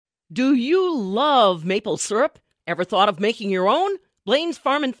Do you love maple syrup? Ever thought of making your own? Blaine's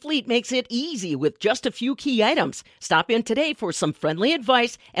Farm and Fleet makes it easy with just a few key items. Stop in today for some friendly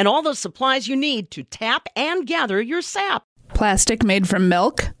advice and all the supplies you need to tap and gather your sap. Plastic made from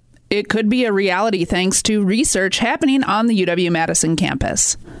milk? It could be a reality thanks to research happening on the UW-Madison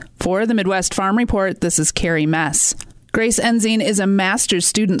campus. For the Midwest Farm Report, this is Carrie Mess. Grace Enzine is a master's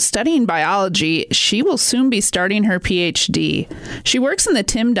student studying biology. She will soon be starting her PhD. She works in the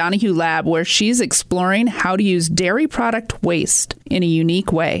Tim Donahue lab where she's exploring how to use dairy product waste in a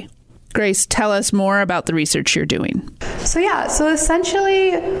unique way. Grace, tell us more about the research you're doing. So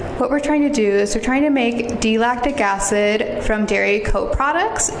essentially what we're trying to do is we're trying to make D-lactic acid from dairy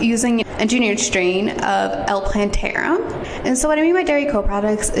co-products using an engineered strain of L. plantarum. And so what I mean by dairy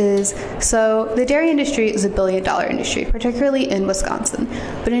co-products is, so the dairy industry is $1 billion industry, particularly in Wisconsin.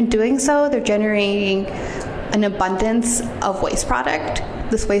 But in doing so, they're generating an abundance of waste product.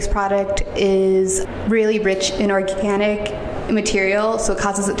 This waste product is really rich in organic material, so it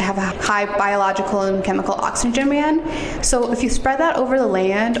causes it to have a high biological and chemical oxygen demand. So if you spread that over the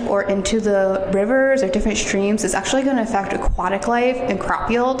land or into the rivers or different streams, it's actually going to affect aquatic life and crop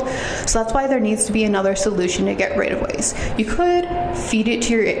yield. So that's why there needs to be another solution to get rid of waste. You could feed it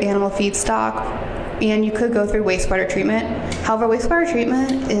to your animal feedstock, and you could go through wastewater treatment. However, wastewater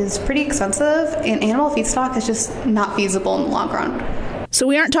treatment is pretty expensive, and animal feedstock is just not feasible in the long run. So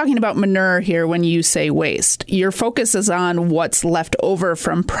we aren't talking about manure here when you say waste. Your focus is on what's left over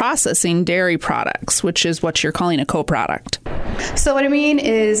from processing dairy products, which is what you're calling a co-product. So what I mean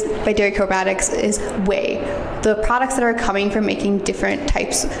is by dairy co-products is whey. The products that are coming from making different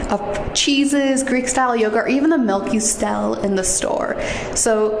types of cheeses, Greek-style yogurt, or even the milk you sell in the store.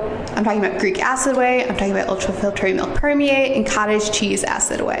 So I'm talking about Greek acid whey, I'm talking about ultrafiltrated milk permeate, and cottage cheese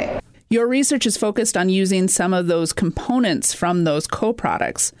acid whey. Your research is focused on using some of those components from those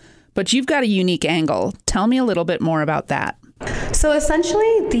co-products, but you've got a unique angle. Tell me a little bit more about that. So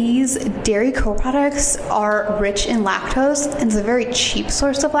essentially, these dairy co-products are rich in lactose, and it's a very cheap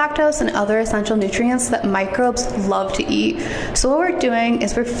source of lactose and other essential nutrients that microbes love to eat. So what we're doing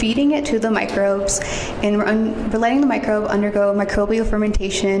is we're feeding it to the microbes, and we're letting the microbe undergo microbial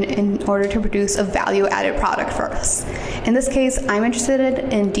fermentation in order to produce a value-added product for us. In this case, I'm interested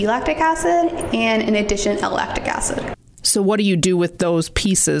in D-lactic acid and, in addition, L-lactic acid. So what do you do with those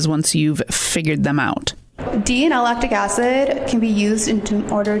pieces once you've figured them out? D and L-lactic acid can be used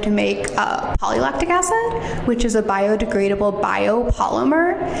in order to make polylactic acid, which is a biodegradable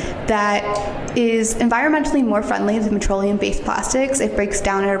biopolymer that is environmentally more friendly than petroleum-based plastics. It breaks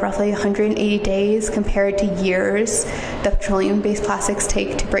down at roughly 180 days compared to years that petroleum-based plastics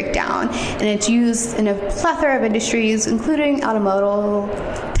take to break down. And it's used in a plethora of industries, including automotive,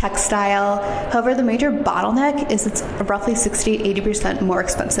 textile. However, the major bottleneck is it's roughly 60-80% more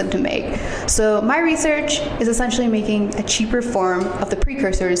expensive to make. So my research is essentially making a cheaper form of the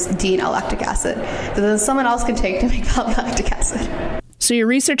precursors, D and L-lactic acid, that then someone else can take to make polylactic acid. So your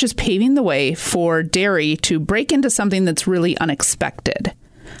research is paving the way for dairy to break into something that's really unexpected.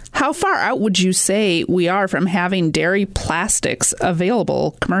 How far out would you say we are from having dairy plastics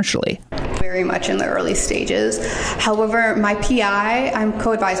available commercially? Very much in the early stages. However, my PI, I'm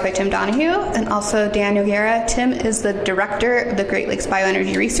co-advised by Tim Donahue and also Dan Noguera. Tim is the director of the Great Lakes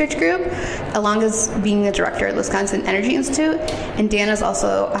Bioenergy Research Group, along as being the director of the Wisconsin Energy Institute, and Dan is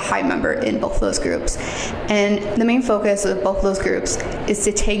also a high member in both those groups. And the main focus of both those groups is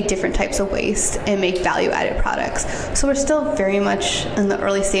to take different types of waste and make value-added products. So we're still very much in the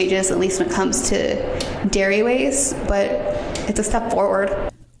early stages, at least when it comes to dairy waste, but it's a step forward.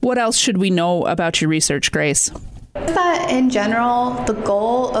 What else should we know about your research, Grace? That in general, the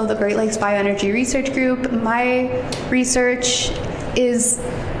goal of the Great Lakes Bioenergy Research Group, my research is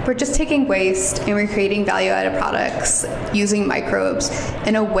we're just taking waste and we're creating value-added products using microbes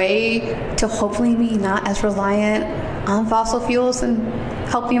in a way to hopefully be not as reliant on fossil fuels and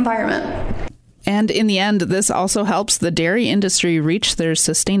help the environment. And in the end, this also helps the dairy industry reach their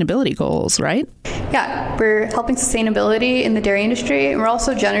sustainability goals, right? Yeah, we're helping sustainability in the dairy industry, and we're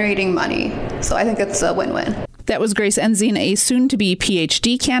also generating money. So I think it's a win-win. That was Grace Enzine, a soon-to-be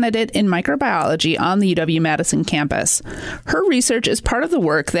PhD candidate in microbiology on the UW-Madison campus. Her research is part of the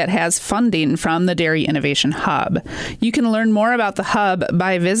work that has funding from the Dairy Innovation Hub. You can learn more about the Hub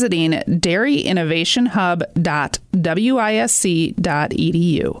by visiting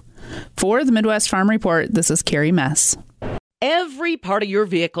dairyinnovationhub.wisc.edu. For the Midwest Farm Report, this is Carrie Mess. Every part of your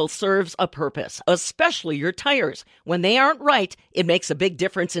vehicle serves a purpose, especially your tires. When they aren't right, it makes a big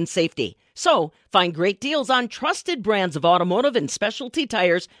difference in safety. So, find great deals on trusted brands of automotive and specialty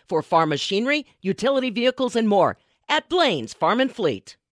tires for farm machinery, utility vehicles, and more at Blaine's Farm and Fleet.